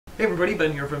Hey everybody,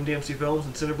 Ben here from DMC Films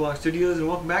and Cinderblock Studios, and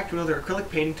welcome back to another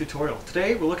acrylic painting tutorial.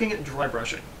 Today we're looking at dry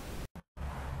brushing.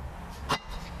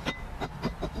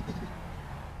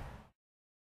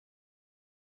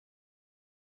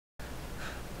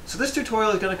 So this tutorial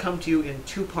is going to come to you in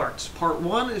two parts. Part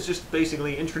one is just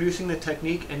basically introducing the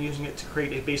technique and using it to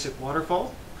create a basic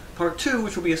waterfall. Part two,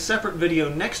 which will be a separate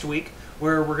video next week,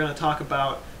 where we're going to talk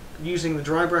about using the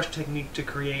dry brush technique to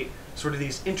create sort of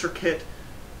these intricate,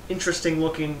 interesting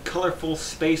looking, colorful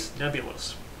space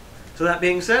nebulas. So that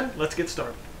being said, let's get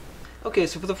started. Okay,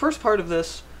 so for the first part of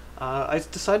this, I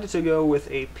decided to go with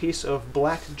a piece of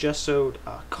black gessoed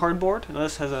cardboard. Now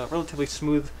this has a relatively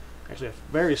smooth, actually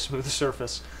a very smooth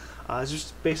surface. It's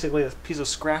just basically a piece of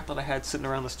scrap that I had sitting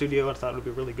around the studio and I thought it would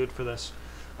be really good for this.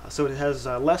 So it has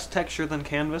less texture than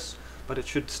canvas, but it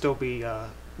should still be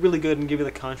really good and give you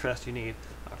the contrast you need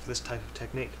for this type of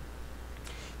technique.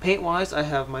 Paint-wise, I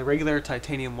have my regular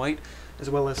titanium white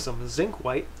as well as some zinc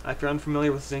white. If you're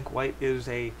unfamiliar with zinc white, it is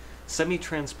a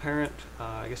semi-transparent,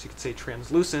 I guess you could say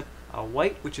translucent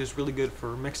white, which is really good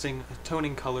for mixing,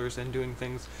 toning colors and doing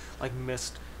things like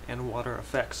mist and water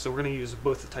effects. So we're going to use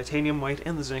both the titanium white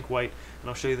and the zinc white, and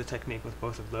I'll show you the technique with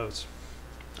both of those.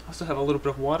 I also have a little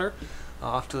bit of water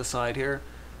off to the side here,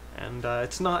 and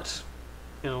it's not,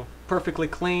 perfectly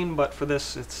clean, but for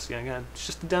this, again, it's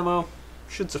just a demo.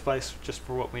 Should suffice just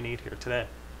for what we need here today.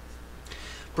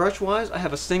 Brush-wise, I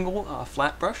have a single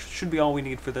flat brush. Should be all we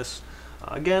need for this.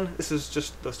 Again, this is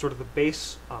just the sort of the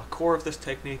base core of this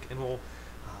technique, and we'll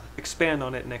expand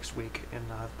on it next week in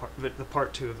the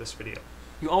part 2 of this video.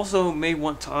 You also may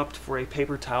want to opt for a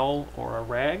paper towel or a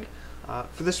rag.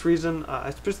 For this reason,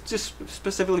 I just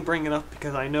specifically bring it up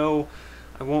because I know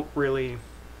I won't really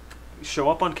show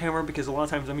up on camera because a lot of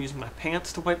times I'm using my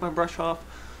pants to wipe my brush off.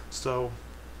 So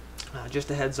just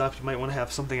a heads up, you might want to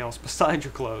have something else besides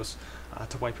your clothes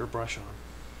to wipe your brush on.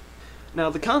 Now,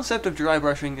 the concept of dry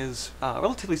brushing is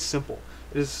relatively simple.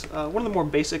 It is one of the more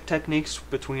basic techniques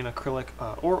between acrylic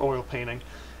or oil painting,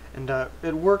 and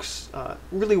it works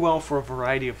really well for a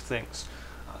variety of things.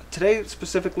 Today,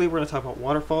 specifically, we're going to talk about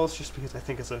waterfalls, just because I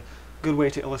think it's a good way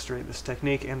to illustrate this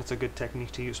technique, and it's a good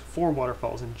technique to use for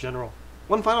waterfalls in general.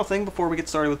 One final thing before we get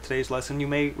started with today's lesson, you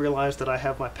may realize that I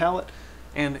have my palette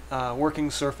and working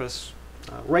surface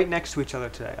right next to each other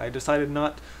today. I decided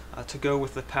not to go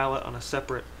with the palette on a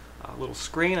separate little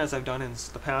screen as I've done in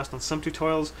the past on some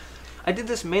tutorials. I did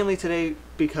this mainly today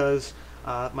because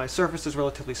my surface is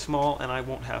relatively small and I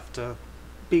won't have to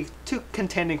be too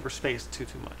contending for space too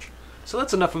much. So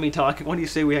that's enough of me talking. What do you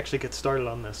say we actually get started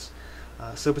on this?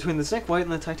 So between the zinc white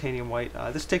and the titanium white,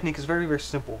 this technique is very, very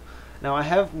simple. Now I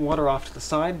have water off to the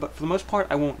side, but for the most part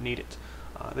I won't need it.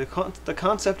 The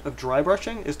concept of dry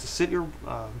brushing is to sit your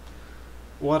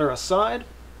water aside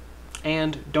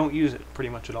and don't use it pretty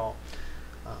much at all.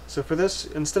 So for this,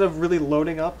 instead of really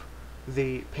loading up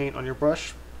the paint on your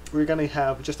brush, we're going to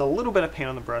have just a little bit of paint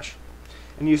on the brush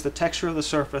and use the texture of the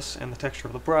surface and the texture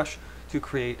of the brush to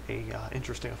create a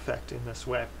interesting effect in this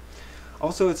way.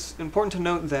 Also, it's important to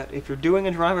note that if you're doing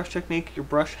a dry brush technique, your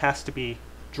brush has to be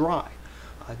dry.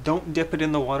 Don't dip it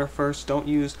in the water first. Don't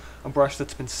use a brush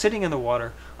that's been sitting in the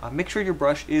water. Make sure your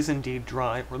brush is indeed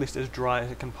dry, or at least as dry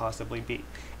as it can possibly be.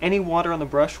 Any water on the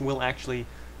brush will actually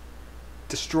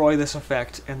destroy this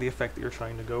effect and the effect that you're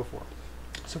trying to go for.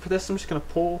 So for this, I'm just going to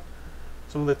pull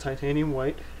some of the titanium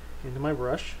white into my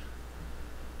brush,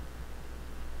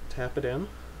 tap it in, and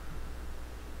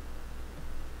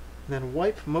then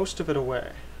wipe most of it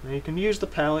away. Now you can use the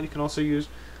palette. You can also use,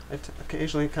 I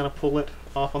occasionally kind of pull it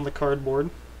off on the cardboard,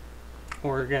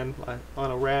 or again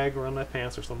on a rag or on my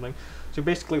pants or something. So you're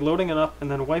basically loading it up and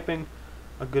then wiping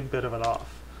a good bit of it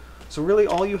off. So really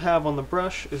all you have on the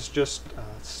brush is just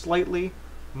slightly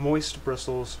moist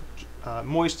bristles,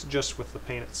 moist just with the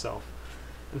paint itself.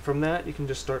 And from that you can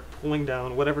just start pulling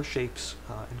down whatever shapes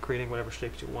and creating whatever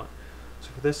shapes you want. So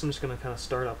for this, I'm just going to kind of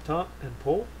start up top and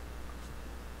pull.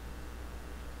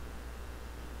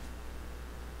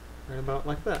 Right about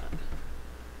like that.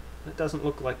 That doesn't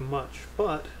look like much,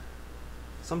 but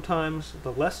sometimes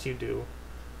the less you do,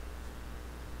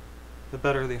 the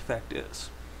better the effect is.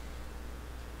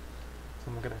 So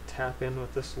I'm going to tap in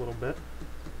with this a little bit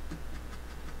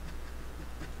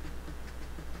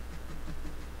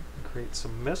and create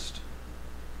some mist.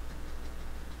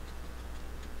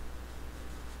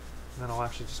 And then I'll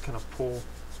actually just kind of pull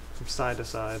from side to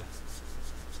side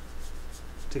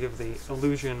to give the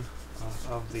illusion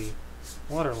of the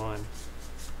water line.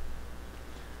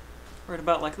 Right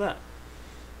about like that.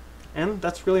 And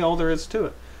that's really all there is to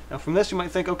it. Now from this you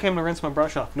might think, okay, I'm going to rinse my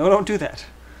brush off. No, don't do that.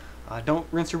 Don't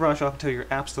rinse your brush off until you're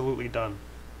absolutely done.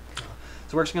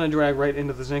 So we're just going to drag right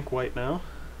into the zinc white now.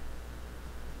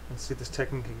 And see this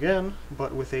technique again,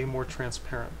 but with a more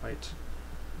transparent white.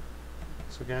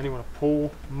 So again, you want to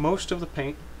pull most of the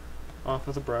paint off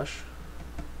of the brush,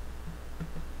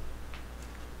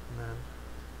 and then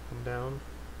come down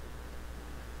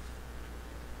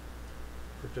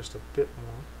for just a bit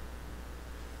more,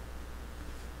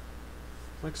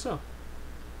 like so.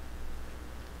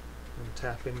 And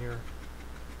tap in your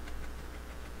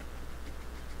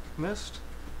mist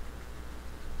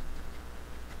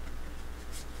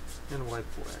and wipe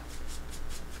away.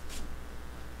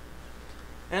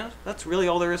 And that's really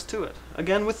all there is to it.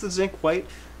 Again, with the zinc white,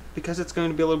 because it's going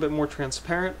to be a little bit more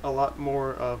transparent, a lot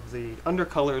more of the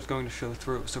undercolor is going to show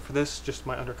through. So for this, just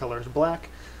my undercolor is black,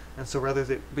 and so rather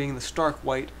than being the stark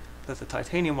white that the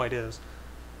titanium white is,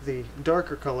 the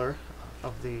darker color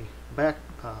of the back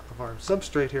of our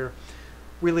substrate here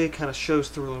really kind of shows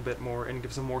through a little bit more and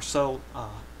gives a more subtle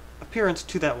appearance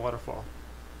to that waterfall.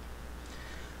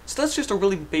 So that's just a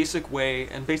really basic way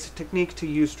and basic technique to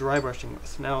use dry brushing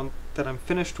with. Now that I'm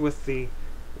finished with the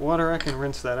water, I can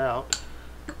rinse that out.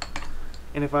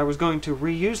 And if I was going to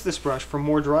reuse this brush for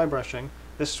more dry brushing,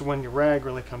 this is when your rag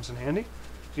really comes in handy.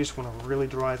 You just want to really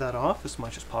dry that off as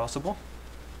much as possible.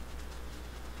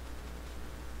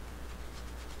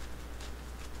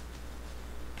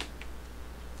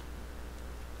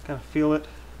 Kind of feel it,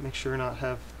 make sure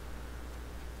you're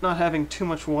not having too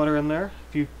much water in there.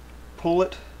 If you pull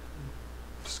it,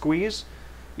 squeeze,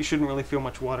 you shouldn't really feel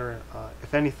much water,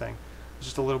 if anything.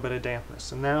 Just a little bit of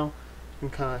dampness. And now you can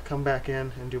kind of come back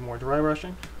in and do more dry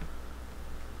brushing.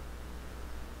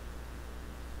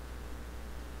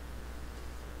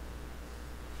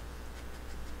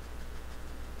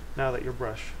 Now that your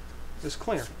brush is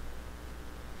clear.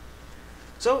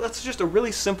 So that's just a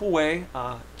really simple way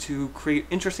to create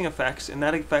interesting effects, and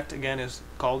that effect again is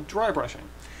called dry brushing.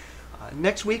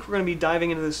 Next week we're going to be diving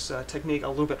into this technique a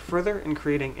little bit further and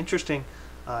creating interesting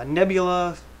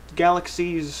nebula,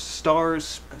 galaxies,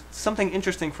 stars, something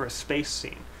interesting for a space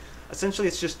scene. Essentially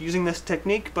it's just using this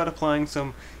technique but applying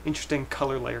some interesting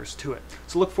color layers to it.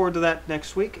 So look forward to that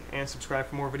next week and subscribe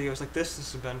for more videos like this.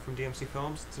 This has been from DMC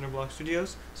Films, Cinderblock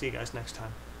Studios. See you guys next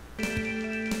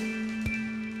time.